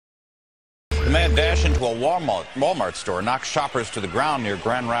mad dash into a Walmart store knocked shoppers to the ground near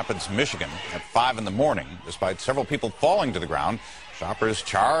Grand Rapids, Michigan at 5 in the morning. Despite several people falling to the ground, shoppers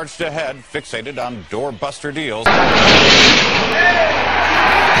charged ahead, fixated on doorbuster deals.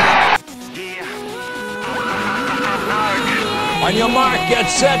 On your mark, get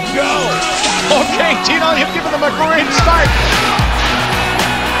set, go! Okay, Tino, you've given them a great start.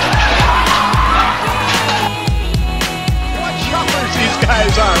 What shoppers these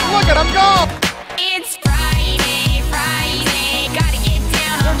guys are. Look at them go! It's Friday, Friday, gotta get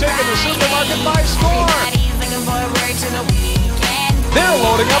down. They're taking the supermarket by storm. Everybody's looking forward to the weekend. They're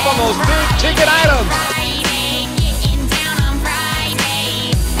loading up on those big ticket items. Friday, getting down on Friday.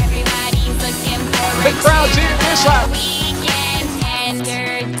 Everybody's looking forward The crowd's to eating this the up. weekend.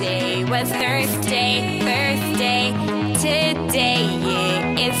 Yesterday was Thursday, today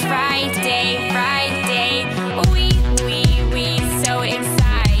it's Friday, we so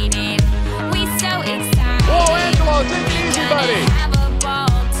excited, Whoa, Angelo, take it easy, buddy. Have a ball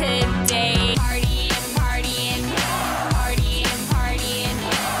today, partying,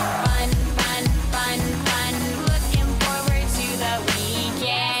 fun, looking forward to the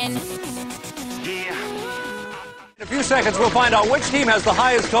weekend. In a few seconds, we'll find out which team has the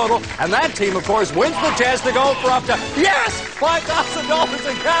highest total, and that team, of course, wins the chance to go for up to, yes, $5,000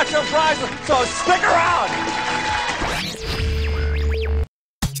 in cash or prizes, so stick around!